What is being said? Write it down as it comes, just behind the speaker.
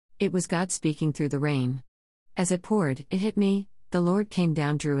It was God speaking through the rain. As it poured, it hit me. The Lord came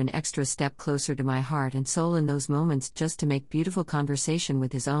down, drew an extra step closer to my heart and soul in those moments just to make beautiful conversation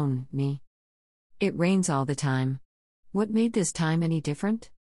with His own, me. It rains all the time. What made this time any different?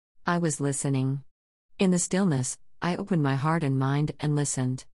 I was listening. In the stillness, I opened my heart and mind and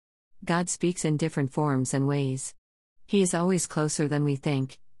listened. God speaks in different forms and ways. He is always closer than we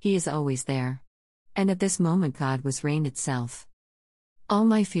think, He is always there. And at this moment, God was rain itself. All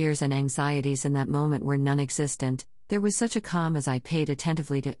my fears and anxieties in that moment were non-existent. There was such a calm as I paid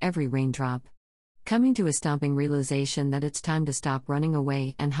attentively to every raindrop. Coming to a stomping realization that it's time to stop running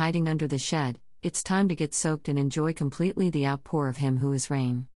away and hiding under the shed, it's time to get soaked and enjoy completely the outpour of Him who is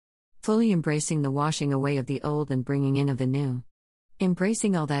rain. Fully embracing the washing away of the old and bringing in of the new.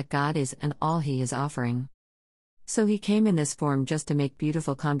 Embracing all that God is and all He is offering. So He came in this form just to make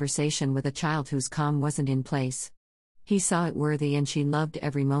beautiful conversation with a child whose calm wasn't in place. He saw it worthy and she loved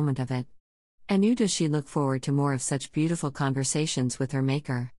every moment of it. And knew does she look forward to more of such beautiful conversations with her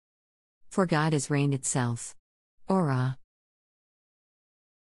Maker. For God is rain itself. Ora.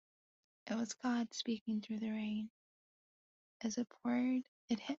 It was God speaking through the rain. As it poured,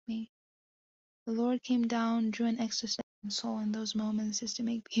 it hit me. The Lord came down, drew an extra step and soul in those moments just to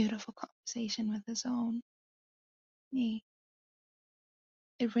make beautiful conversation with His own, me.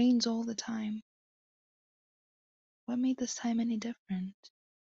 It rains all the time. What made this time any different?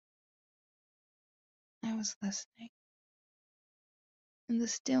 I was listening. In the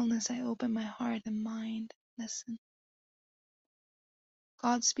stillness, I opened my heart and mind. Listen.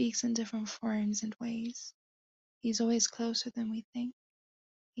 God speaks in different forms and ways. He's always closer than we think.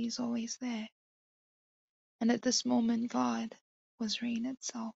 He's always there. And at this moment, God was rain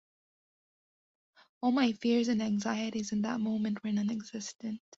itself. All my fears and anxieties in that moment were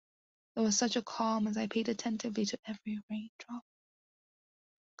non-existent. There was such a calm as I paid attentively to every raindrop,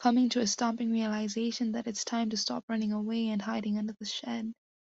 coming to a stomping realization that it's time to stop running away and hiding under the shed.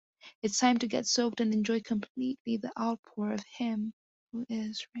 It's time to get soaked and enjoy completely the outpour of Him who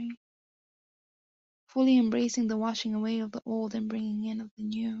is rain. Fully embracing the washing away of the old and bringing in of the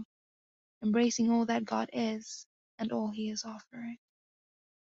new, embracing all that God is and all He is offering.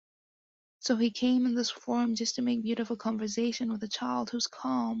 So He came in this form just to make beautiful conversation with a child whose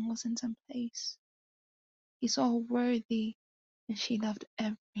calm wasn't in place. He saw her worthy, and she loved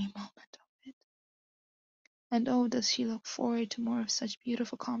every moment of it. And oh, does she look forward to more of such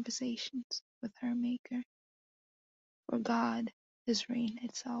beautiful conversations with her Maker. For God is rain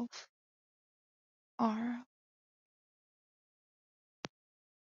itself. Ara.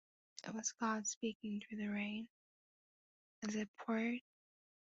 It was God speaking through the rain. As it poured,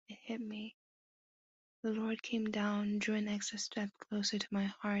 it hit me. The Lord came down, drew an extra step closer to my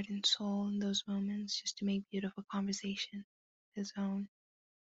heart and soul in those moments just to make beautiful conversation His own,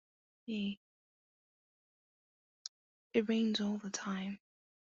 me. It rains all the time.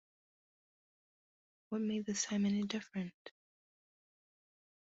 What made this time any different?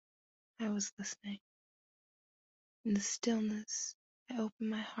 I was listening. In the stillness, I open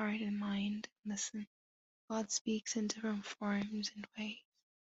my heart and mind and listen. God speaks in different forms and ways.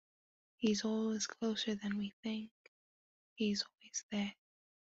 He's always closer than we think. He's always there.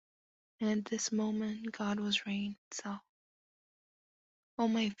 And at this moment, God was rain itself. All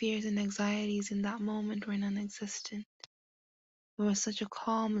my fears and anxieties in that moment were non-existent. There was such a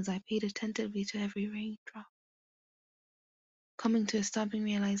calm as I paid attentively to every raindrop, coming to a stopping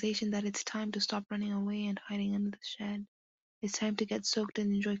realization that it's time to stop running away and hiding under the shed. It's time to get soaked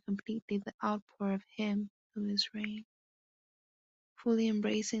and enjoy completely the outpour of Him who is rain, fully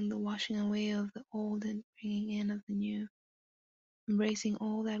embracing the washing away of the old and bringing in of the new, embracing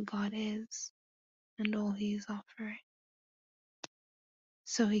all that God is and all He is offering.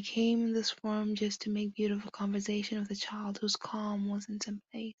 So He came in this form just to make beautiful conversation with a child whose calm wasn't in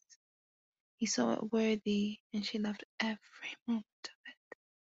place. He saw it worthy, and she loved every moment of it.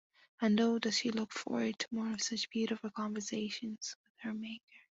 And oh, does she look forward to more of such beautiful conversations with her Maker.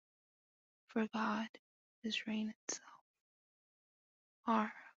 For God is rain itself.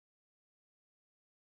 Ara.